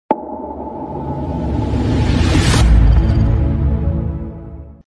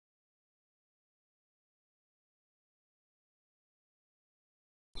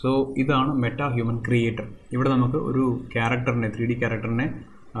So ഇതാണ് meta human creator. ഇവിടെ നമുക്ക് ഒരു ക്യാരക്ടറിനെ 3D ക്യാരക്ടറിനെ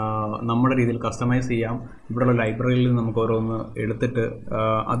നമ്മുടെ രീതിയിൽ കസ്റ്റമൈസ് ചെയ്യാം. ഇവിടെയുള്ള ലൈബ്രറിയിൽ നിന്ന് നമുക്ക് ഓരോന്ന് എടുത്തിട്ട്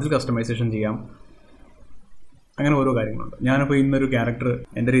അതിൽ കസ്റ്റമൈസേഷൻ ചെയ്യാം. അങ്ങനെ ഓരോ കാര്യങ്ങളുണ്ട്. ഞാനിപ്പോൾ ഇന്നൊരു ക്യാരക്ടർ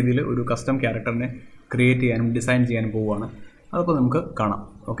എൻ്റെ രീതിയിൽ ഒരു കസ്റ്റം ക്യാരക്ടറിനെ ക്രിയേറ്റ് ചെയ്യാനും ഡിസൈൻ ചെയ്യാനും പോവുകയാണ്. അതൊക്കെ നമുക്ക് കാണാം.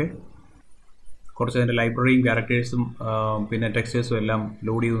 ഓക്കെ, കുറച്ച് അതിൻ്റെ ലൈബ്രറിയും ക്യാരക്ടേഴ്സും പിന്നെ ടെക്സ്റ്റേഴ്സും എല്ലാം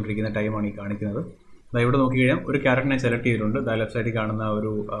ലോഡ് ചെയ്തുകൊണ്ടിരിക്കുന്ന ടൈമാണ് ഈ കാണിക്കുന്നത്. ഇവിടെ നോക്കി കഴിഞ്ഞാൽ ഒരു ക്യാരക്ടറിനെ സെലക്ട് ചെയ്തിട്ടുണ്ട്. ലെഫ്റ്റ് സൈഡിൽ കാണുന്ന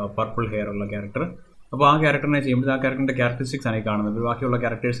ഒരു പർപ്പിൾ ഹെയർ ഉള്ള ക്യാരക്ടർ. അപ്പോൾ ആ ക്യാരക്ടറിനെ ചെയ്യുമ്പോൾ ആ ക്യാരക്ടറിൻ്റെ ക്യാരക്ടറിസ്റ്റിക്സ് ആണ് ഈ കാണുന്നത്. ബാക്കിയുള്ള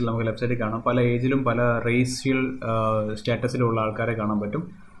ക്യാരക്ടേഴ്സിൽ നമുക്ക് ലെഫ്റ്റ് സൈഡിൽ കാണാം. പല ഏജിലും പല റേഷ്യൽ സ്റ്റാറ്റസിലുള്ള ആൾക്കാരെ കാണാൻ പറ്റും.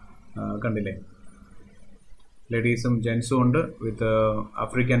 കണ്ടില്ലേ, ലേഡീസും ജെൻസും ഉണ്ട്, വിത്ത്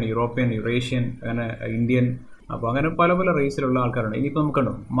ആഫ്രിക്കൻ, യൂറോപ്യൻ, യുറേഷ്യൻ, അങ്ങനെ ഇന്ത്യൻ. അപ്പോൾ അങ്ങനെ പല പല റേസിലുള്ള ആൾക്കാരുണ്ട്. ഇനിയിപ്പോൾ നമുക്ക്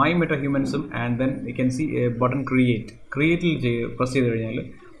കണ്ടു my meta ഹ്യൂമൻസും and then you can see A button ക്രിയേറ്റിൽ press ചെയ്ത് കഴിഞ്ഞാൽ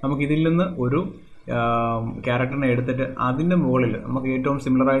നമുക്ക് ഇതിൽ നിന്ന് ഒരു ക്യാരക്ടറിനെ എടുത്തിട്ട് അതിൻ്റെ മുകളിൽ നമുക്ക് ഏറ്റവും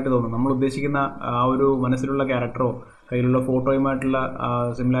സിമിലറായിട്ട് തോന്നും നമ്മൾ ഉദ്ദേശിക്കുന്ന ആ ഒരു മനസ്സിലുള്ള ക്യാരക്ടറോ കയ്യിലുള്ള ഫോട്ടോയുമായിട്ടുള്ള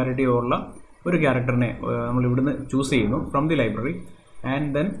സിമിലാരിറ്റിയോ ഉള്ള ഒരു ക്യാരക്ടറിനെ നമ്മൾ ഇവിടുന്ന് ചൂസ് ചെയ്യുന്നു from the library. And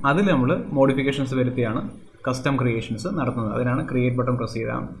then അതിൽ നമ്മൾ മോഡിഫിക്കേഷൻസ് വരുത്തിയാണ് കസ്റ്റം ക്രിയേഷൻസ് നടത്തുന്നത്. അതിനാണ് ക്രിയേറ്റ് ബട്ടൺ പ്രസ്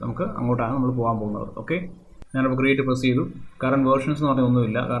ചെയ്താൽ നമുക്ക് അങ്ങോട്ടാണ് നമ്മൾ പോകാൻ പോകുന്നത്. ഓക്കെ, ഞാനിപ്പോൾ ക്രിയേറ്റ് പ്രസ് ചെയ്തു. കറണ്ട് വേർഷൻസ് എന്ന് പറഞ്ഞാൽ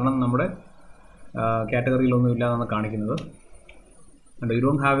ഒന്നുമില്ല, കാരണം നമ്മുടെ കാറ്റഗറിയിലൊന്നും ഇല്ല എന്നാണ് കാണിക്കുന്നത്. And you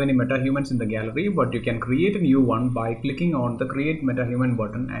don't have any metahumans in the gallery, but you can create a new one by clicking on the create metahuman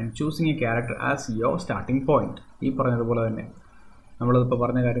button and choosing a character as your starting point. ഈ പറഞ്ഞതുപോലെ തന്നെ നമ്മളിപ്പോൾ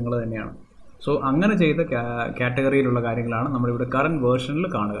പറഞ്ഞ കാര്യങ്ങൾ തന്നെയാണ്. So അങ്ങനെ ചെയ്ത കാറ്റഗറിയിലുള്ള കാര്യങ്ങളാണ് നമ്മളിവിടെ കറണ്ട് വേർഷനിൽ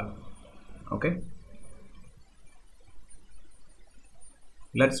കാണുക. Okay,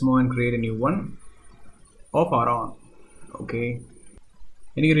 let's move and create A new one of our on. Okay,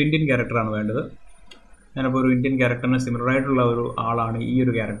 എനിക്കൊരു ഇന്ത്യൻ ക്യാരക്ടറാണ് വേണ്ടത്. ഞാനപ്പോൾ ഒരു ഇന്ത്യൻ ക്യാരക്ടറിന് സിമിലറായിട്ടുള്ള ഒരു ആളാണ് ഈ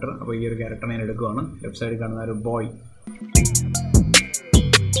ഒരു ക്യാരക്ടർ. അപ്പോൾ ഈ ഒരു ക്യാരക്ടറിനെ ഞാൻ എടുക്കുകയാണ്. ലെഫ്റ്റ് സൈഡിൽ കാണുന്ന ഒരു boy.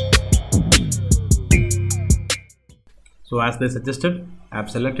 So as they suggested, I have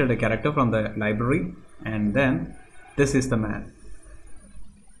selected a character from the library and then this is the man.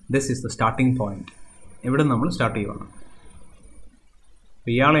 This is the starting point. ഇവിടെ നമ്മൾ സ്റ്റാർട്ട് ചെയ്യുകയാണ്.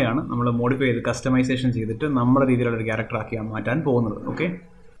 അപ്പോൾ ഇയാളെയാണ് നമ്മൾ മോഡിഫൈ ചെയ്ത് കസ്റ്റമൈസേഷൻ ചെയ്തിട്ട് നമ്മുടെ രീതിയിലുള്ള ഒരു ക്യാരക്ടറാക്കി മാറ്റാൻ പോകുന്നത്. ഓക്കെ,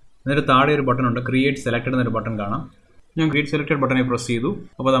 എന്നിട്ട് താഴെ ഒരു ബട്ടൺ ഉണ്ട്, ക്രിയേറ്റ് സെലക്റ്റഡ് എന്നൊരു ബട്ടൺ കാണാം. ഞാൻ ക്രിയേറ്റ് സെലക്റ്റഡ് ബട്ടണെ പ്രസ് ചെയ്തു.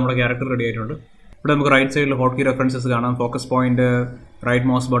 അപ്പോൾ നമ്മുടെ ക്യാരക്ടർ റെഡി ആയിട്ടുണ്ട്. ഇവിടെ നമുക്ക് റൈറ്റ് സൈഡിൽ ഹോട്ട് കീ റെഫറൻസസ് കാണാം. Focus point, right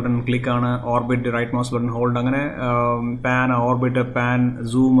mouse button click ആണ്, orbit right mouse button hold, അങ്ങനെ pan, orbit, pan,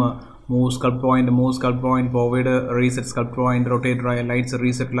 zoom, move sculpt point, forward, reset sculpt point, rotate lights,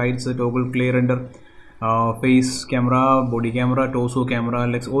 reset lights, toggle clear render, face camera, body camera, ടോസോ camera,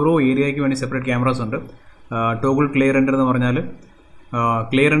 legs. ഓരോ ഏരിയയ്ക്ക് വേണ്ടി separate cameras ഉണ്ട്. Toggle clear render എന്ന് പറഞ്ഞാൽ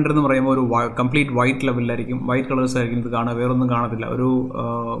clear render എന്ന് പറയുമ്പോൾ ഒരു complete white ലെവലിലായിരിക്കും, white colours ആയിരിക്കും ഇത് കാണുക, വേറൊന്നും കാണത്തില്ല. ഒരു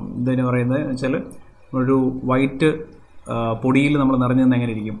ഇതിന് പറയുന്നത് വെച്ചാൽ ഒരു വൈറ്റ് പൊടിയിൽ നമ്മൾ നിറഞ്ഞു നിന്ന്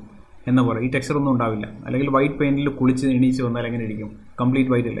എങ്ങനെ ഇരിക്കും എന്ന പോലെ ഈ ടെക്സ്ചറൊന്നും ഉണ്ടാവില്ല. അല്ലെങ്കിൽ വൈറ്റ് പെയിൻറ്റിൽ കുളിച്ച് എണീച്ച് വന്നാൽ എങ്ങനെ ഇരിക്കും,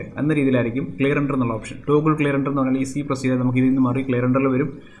 കംപ്ലീറ്റ് വൈറ്റ് അല്ലേ, എന്ന രീതിയിലായിരിക്കും ക്ലിയർ റെൻഡർ എന്നുള്ള ഓപ്ഷൻ. ടോഗിൾ ക്ലിയർ റെൻഡർ എന്ന് പറഞ്ഞാൽ ഈ സി പ്രസ് ചെയ്താൽ നമുക്ക് ഇതിൽ നിന്ന് മാറി ക്ലിയർ റെൻഡറിൽ വരും.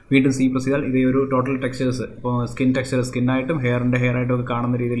 വീണ്ടും സി പ്രസ് ചെയ്താൽ ഇതേ ഒരു ടോട്ടൽ ടെക്സ്ചേഴ്സ്, ഇപ്പോൾ സ്കിൻ ടെക്സ്ചർ സ്കിന്നായിട്ടും ഹെയറിൻ്റെ ഹെയർ ആയിട്ടും ഒക്കെ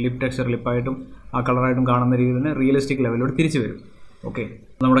കാണുന്ന രീതിയിൽ, ലിപ്പ് ടെക്സ്ചർ ലിപ്പായിട്ടും ആ കളറായിട്ടും കാണുന്ന രീതിയിൽ തന്നെ റിയലിസ്റ്റിക് ലെവലിലോട്ട് തിരിച്ചു വരും. ഓക്കെ,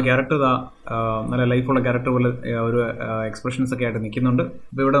 നമ്മുടെ ക്യാരക്ടർ നല്ല ലൈഫുള്ള ക്യാരക്ടർ പോലെ ഒരു എക്സ്പ്രഷൻസ് ഒക്കെ ആയിട്ട് നിൽക്കുന്നുണ്ട്.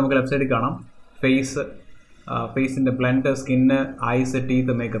 ഇപ്പോൾ ഇവിടെ നമുക്ക് ലെഫ്റ്റ് സൈഡിൽ കാണാം ഫേസിൻ്റെ blend, skin, ice,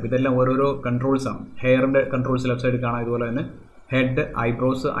 teeth, makeup, ഇതെല്ലാം ഓരോരോ കൺട്രോൾസാണ്. ഹെയറിൻ്റെ കൺട്രോൾസ് ലെഫ്റ്റ് സൈഡിൽ കാണാം. ഇതുപോലെ തന്നെ head,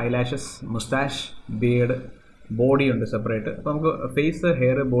 eyebrows, eyelashes, moustache, beard, body ഉണ്ട് സെപ്പറേറ്റ്. അപ്പോൾ നമുക്ക് ഫേസ്,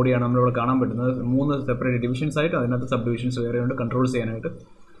 ഹെയർ, ബോഡിയാണ് നമ്മളിവിടെ കാണാൻ പറ്റുന്നത്. 3 സെപ്പറേറ്റ് ഡിവിഷൻസ് ആയിട്ട്, അതിനകത്ത് സബ് ഡിവിഷൻസ് വേറെയുണ്ട് കൺട്രോൾസ് ചെയ്യാനായിട്ട്.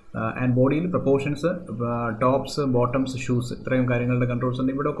 ആൻഡ് ബോഡിയിൽ പ്രൊപ്പോർഷൻസ്, ടോപ്സ്, ബോട്ടംസ്, ഷൂസ്, ഇത്രയും കാര്യങ്ങളുടെ കൺട്രോൾസ്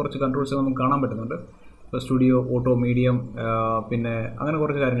ഉണ്ട്. ഇവിടെ കുറച്ച് കൺട്രോൾസ് നമുക്ക് കാണാൻ പറ്റുന്നുണ്ട്. ഇപ്പോൾ സ്റ്റുഡിയോ, ഓട്ടോ, മീഡിയം, പിന്നെ അങ്ങനെ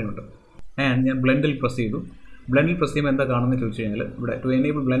കുറച്ച് കാര്യങ്ങളുണ്ട്. ആൻഡ് ഞാൻ ബ്ലെൻഡിൽ പ്രസ് ചെയ്തു. ബ്ലെൻഡിൽ പ്രസ് ചെയ്യുമ്പോൾ എന്താ കാണുന്നത് ചോദിച്ചു കഴിഞ്ഞാൽ ഇവിടെ to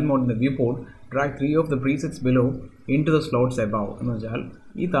enable blend mode in the view port drag 3 of the presets below in to the slots above. എന്ന് വെച്ചാൽ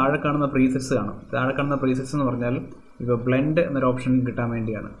ഈ താഴെ കാണുന്ന പ്രീസെറ്റ്സ് കാണും. താഴെ കാണുന്ന പ്രീസെറ്റ്സ് എന്ന് പറഞ്ഞാൽ ഇപ്പോൾ ബ്ലെൻഡ് എന്നൊരു ഓപ്ഷൻ കിട്ടാൻ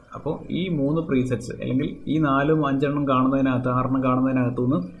വേണ്ടിയാണ്. അപ്പോൾ ഈ 3 പ്രീസെറ്റ്സ് അല്ലെങ്കിൽ ഈ 4ഉം 5 കാണുന്നതിനകത്ത് 6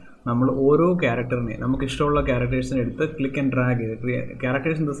 കാണുന്നതിനകത്തുനിന്ന് നമ്മൾ ഓരോ ക്യാരക്ടറിനെ നമുക്ക് ഇഷ്ടമുള്ള ക്യാരക്ടേഴ്സിനെ എടുത്ത് ക്ലിക്ക് ആൻഡ് ഡ്രാഗ് ചെയ്ത്,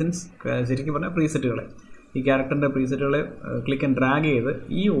 ക്യാരക്ടേഴ്സ് ഇൻ ദ സെൻസ് ശരിക്കും പറഞ്ഞാൽ പ്രീസെറ്റുകളെ, ഈ ക്യാരക്ടറിൻ്റെ പ്രീസെറ്റുകളെ ക്ലിക്ക് ആൻഡ് ഡ്രാഗ് ചെയ്ത്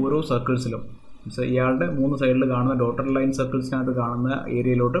ഈ ഓരോ സർക്കിൾസിലും ഇയാളുടെ 3 സൈഡിൽ കാണുന്ന ഡോട്ടർ ലൈൻ സർക്കിൾസിനകത്ത് കാണുന്ന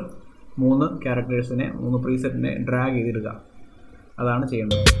ഏരിയയിലോട്ട് 3 ക്യാരക്ടേഴ്സിനെ 3 പ്രീസെറ്റിനെ ഡ്രാഗ് ചെയ്തിടുക. അതാണ്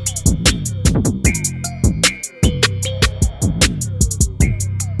ചെയ്യേണ്ടത്.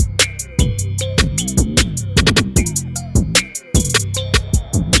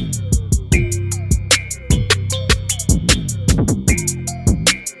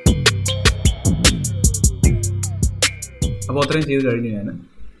 അപ്പോൾ അത്രയും ചെയ്ത് കഴിഞ്ഞു ഞാൻ.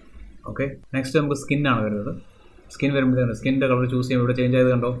 ഓക്കെ, നെക്സ്റ്റ് നമുക്ക് സ്കിന്നാണ് വരുന്നത്. സ്കിൻ വരുമ്പോഴത്തേക്കും സ്കിൻ്റെ കളർ ചൂസ് ചെയ്യാം. ഇവിടെ ചേഞ്ച്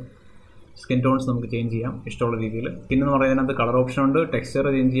ആയത് കണ്ടോ, സ്കിൻ ടോൺസ് നമുക്ക് ചേഞ്ച് ചെയ്യാം ഇഷ്ടമുള്ള രീതിയിൽ. സ്കിൻ എന്ന് പറയുന്നതിനകത്ത് കളർ ഓപ്ഷൻ ഉണ്ട്, ടെക്സ്ചർ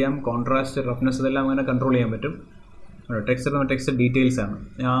ചേഞ്ച് ചെയ്യാം, കോൺട്രാസ്റ്റ്, റഫ്നെസ് ഇതെല്ലാം അങ്ങനെ കൺട്രോൾ ചെയ്യാൻ പറ്റും. ടെക്സ്ചർ ഡീറ്റെയിൽസ് ആണ്.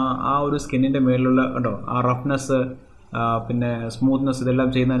 ആ ഒരു സ്കിന്നിൻ്റെ മേലുള്ള കണ്ടോ ആ റഫ്നെസ് പിന്നെ സ്മൂത്ത്നെസ് ഇതെല്ലാം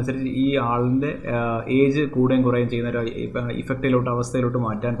ചെയ്യുന്നതനുസരിച്ച് ഈ ആളിൻ്റെ ഏജ് കൂടുകയും കുറയുകയും ചെയ്യുന്ന ഒരു ഇഫക്റ്റിലോട്ട് അവസ്ഥയിലോട്ട്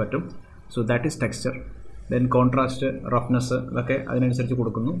മാറ്റാൻ പറ്റും. So that is texture. Then contrast, roughness ഇതൊക്കെ അതിനനുസരിച്ച്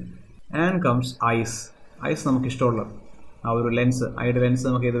കൊടുക്കുന്നു. ആൻഡ് കംസ് ഐസ് നമുക്ക് ഇഷ്ടമുള്ള ആ ഒരു ലെൻസ്, ഐയുടെ ലെൻസ്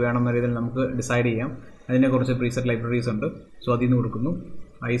നമുക്ക് ഇത് വേണമെന്ന രീതിയിൽ നമുക്ക് ഡിസൈഡ് ചെയ്യാം. അതിനെ കുറച്ച് പ്രീസെറ്റ് ലൈബ്രറീസ് ഉണ്ട്. സോ അതിൽ നിന്ന് കൊടുക്കുന്നു.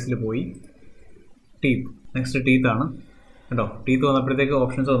 ഐസിൽ പോയി. നെക്സ്റ്റ് ടീത്താണ് കേട്ടോ. ടീത്ത് വന്നപ്പോഴത്തേക്ക്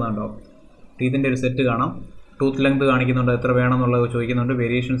ഓപ്ഷൻസ് വന്നുണ്ടോ, ടീത്തിൻ്റെ ഒരു സെറ്റ് കാണാം. ടൂത്ത് ലെങ്ത് കാണിക്കുന്നുണ്ട്, എത്ര വേണം എന്നുള്ളത് ചോദിക്കുന്നുണ്ട്.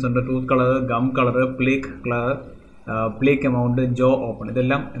 വേരിയേഷൻസ് ഉണ്ട്. Tooth colour, gum colour, plaque amount, ജോ ഓപ്പൺ,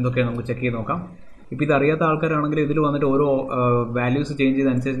 ഇതെല്ലാം എന്തൊക്കെയാണ് നമുക്ക് ചെക്ക് ചെയ്ത് നോക്കാം. ഇപ്പോൾ ഇതറിയാത്ത ആൾക്കാരാണെങ്കിൽ ഇതിൽ വന്നിട്ട് ഓരോ വാല്യൂസ് ചേഞ്ച്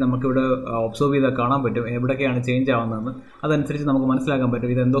ചെയ്തനുസരിച്ച് നമുക്കിവിടെ ഒബ്സർവ് ചെയ്താൽ കാണാൻ പറ്റും എവിടെയൊക്കെയാണ് ചേഞ്ച് ആവുന്നതെന്ന്. അതനുസരിച്ച് നമുക്ക് മനസ്സിലാക്കാൻ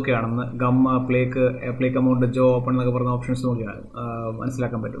പറ്റും ഇത് എന്തൊക്കെയാണെന്ന്. ഗം, പ്ലേക്ക് എമൗണ്ട്, ജോ ഓപ്പൺ എന്നൊക്കെ പറഞ്ഞ ഓപ്ഷൻസ് നോക്കിയാണ്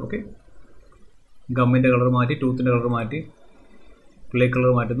മനസ്സിലാക്കാൻ പറ്റും. ഓക്കെ, ഗമ്മിൻ്റെ കളർ മാറ്റി, ടൂത്തിൻ്റെ കളർ മാറ്റി, പ്ലേക്ക്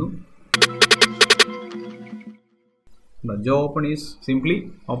കളർ മാറ്റുന്നു. ജോ open is simply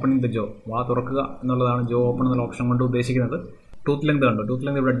opening the ജോ, വാ തുറക്കുക എന്നുള്ളതാണ് ജോ ഓപ്പൺ എന്നുള്ള ഓപ്ഷൻ കൊണ്ട് ഉദ്ദേശിക്കുന്നത്. ടൂത്ത് ലെങ്ത് കണ്ടോ, ടൂത്ത്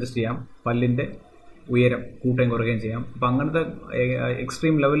ലെങ്ത് ഇവിടെ അഡ്ജസ്റ്റ് ചെയ്യാം. പല്ലിൻ്റെ ഉയരം കൂട്ടുകയും കുറയ്ക്കുകയും ചെയ്യാം. അപ്പോൾ അങ്ങനത്തെ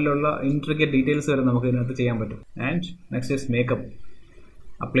എക്സ്ട്രീം ലെവലിലുള്ള ഇൻട്രിക്കറ്റ് ഡീറ്റെയിൽസ് വരെ നമുക്ക് ഇതിനകത്ത് ചെയ്യാൻ പറ്റും. And next is makeup.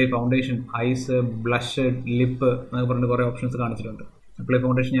 Apply foundation, ice, blush, lip എന്നൊക്കെ പറഞ്ഞിട്ട് കുറേ ഓപ്ഷൻസ് കാണിച്ചിട്ടുണ്ട്. അപ്ലൈ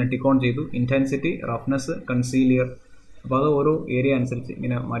ഫൗണ്ടേഷൻ ഞാൻ ടിക്ക് ഓൺ ചെയ്തു. ഇൻറ്റൻസിറ്റി, റഫ്നെസ്, കൺസീലിയർ, അപ്പോൾ അത് ഓരോ ഏരിയ അനുസരിച്ച്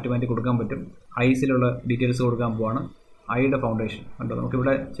ഇങ്ങനെ മാറ്റി മാറ്റി കൊടുക്കാൻ പറ്റും. ഐസിലുള്ള ഡീറ്റെയിൽസ് കൊടുക്കാൻ പോവാണ്. ഐയുടെ ഫൗണ്ടേഷൻ കണ്ടോ,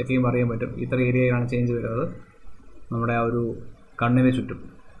 നമുക്കിവിടെ ചെക്ക് ചെയ്യുമ്പോൾ അറിയാൻ പറ്റും ഇത്ര ഏരിയയിലാണ് ചേഞ്ച് വരുന്നത് നമ്മുടെ ആ ഒരു കണ്ണിന് ചുറ്റും.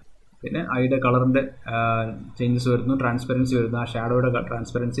 പിന്നെ ഐയുടെ കളറിൻ്റെ ചേഞ്ചസ് വരുന്നു, ട്രാൻസ്പെറൻസി വരുന്നു, ആ ഷാഡോയുടെ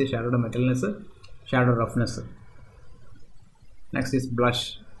transparency, ഷാഡോയുടെ മെറ്റൽനെസ്, shadow roughness. Next is blush,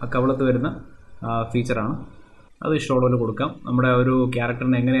 ആ കവളത്ത് വരുന്ന ഫീച്ചറാണ്. അത് ഇഷ്ടമുള്ളവർ കൊടുക്കാം. നമ്മുടെ ഒരു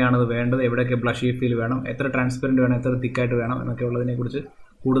ക്യാരക്ടറിന് എങ്ങനെയാണത് വേണ്ടത്, എവിടെയൊക്കെ ബ്ലഷ് ഫീൽ വേണം, എത്ര ട്രാൻസ്പെറൻറ്റ് വേണം, എത്ര തിക്കായിട്ട് വേണം എന്നൊക്കെ ഉള്ളതിനെക്കുറിച്ച്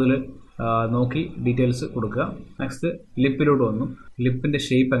കൂടുതൽ നോക്കി ഡീറ്റെയിൽസ് കൊടുക്കുക. നെക്സ്റ്റ് ലിപ്പിലോട്ട് വന്നു. ലിപ്പിൻ്റെ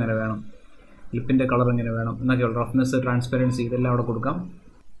ഷേപ്പ് എങ്ങനെ വേണം, ലിപ്പിൻ്റെ കളർ എങ്ങനെ വേണം എന്നൊക്കെയുള്ള റഫ്നെസ്, ട്രാൻസ്പെറൻസി ഇതെല്ലാം അവിടെ കൊടുക്കാം.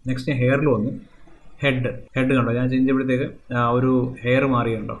 നെക്സ്റ്റ് ഹെയറിൽ വന്നു. ഹെഡ് കണ്ടോ, ഞാൻ ചേഞ്ച് ചെയ്യുമ്പോഴത്തേക്ക് ഒരു ഹെയർ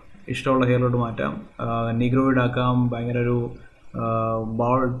മാറിയുണ്ടോ, ഇഷ്ടമുള്ള ഹെയറിലോട്ട് മാറ്റാം. നിഗ്രോയിഡ് ആക്കാം, ഭയങ്കര ഒരു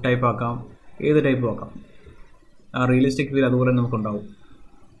ബോൾ ടൈപ്പ് ആക്കാം, ഏത് ടൈപ്പും ആക്കാം. റിയലിസ്റ്റിക് ഫീൽ അതുപോലെ നമുക്കുണ്ടാവും.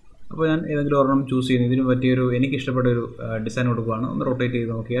 അപ്പോൾ ഞാൻ ഏതെങ്കിലും ഒരെണ്ണം ചൂസ് ചെയ്യുന്നു. ഇതിന് പറ്റിയൊരു എനിക്കിഷ്ടപ്പെട്ടൊരു ഡിസൈൻ കൊടുക്കുകയാണ്. ഒന്ന് റൊട്ടേറ്റ്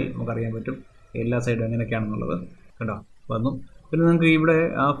ചെയ്ത് നോക്കിയാൽ നമുക്കറിയാൻ പറ്റും എല്ലാ സൈഡും എങ്ങനെയൊക്കെയാണെന്നുള്ളത്. കണ്ടോ വന്നു. പിന്നെ നമുക്ക് ഇവിടെ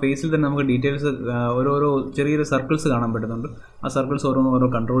ആ ഫേസിൽ തന്നെ നമുക്ക് ഡീറ്റെയിൽസ് ഓരോരോ ചെറിയൊരു സർക്കിൾസ് കാണാൻ പറ്റുന്നുണ്ട്. ആ സർക്കിൾസ് ഓരോ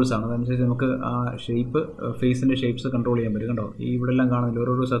കൺട്രോൾസാണ്. അതനുസരിച്ച് നമുക്ക് ആ ഷേപ്പ്, ഫേസിൻ്റെ ഷേപ്സ് കൺട്രോൾ ചെയ്യാൻ പറ്റും. കണ്ടോ, ഈ ഇവിടെ എല്ലാം കാണുന്നില്ല,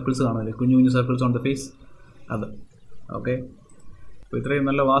 ഓരോരോ സർക്കിൾസ് കാണുന്നില്ല, കുഞ്ഞു കുഞ്ഞു സർക്കിൾസ് ഓൺ ദ ഫേസ്, അത്. ഓക്കെ, അപ്പോൾ ഇത്രയും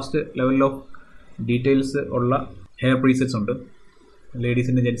നല്ല വാസ്റ്റ് ലെവൽ ഓഫ് ഡീറ്റെയിൽസ് ഉള്ള ഹെയർ പ്രീസെറ്റ്സ് ഉണ്ട്.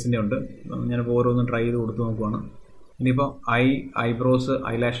 ലേഡീസിൻ്റെ, ജെൻസിൻ്റെ ഉണ്ട്. ഞാനിപ്പോൾ ഓരോന്നും ട്രൈ ചെയ്ത് കൊടുത്ത് നോക്കുവാണ്. ഇനിയിപ്പോൾ ഐബ്രോസ്,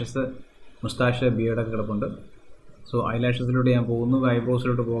 ഐലാഷസ്, മുസ്താഷ്, ബിയർഡൊക്കെ കിടപ്പുണ്ട്. സോ ഐലാഷസിലൂടെ ഞാൻ പോകുന്നു.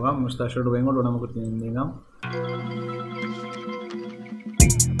 ഐബ്രോസിലോട്ട് പോകാം, മുസ്താഷിലോട്ട് പോയി, എങ്ങോട്ട് നമുക്ക് നീങ്ങാം.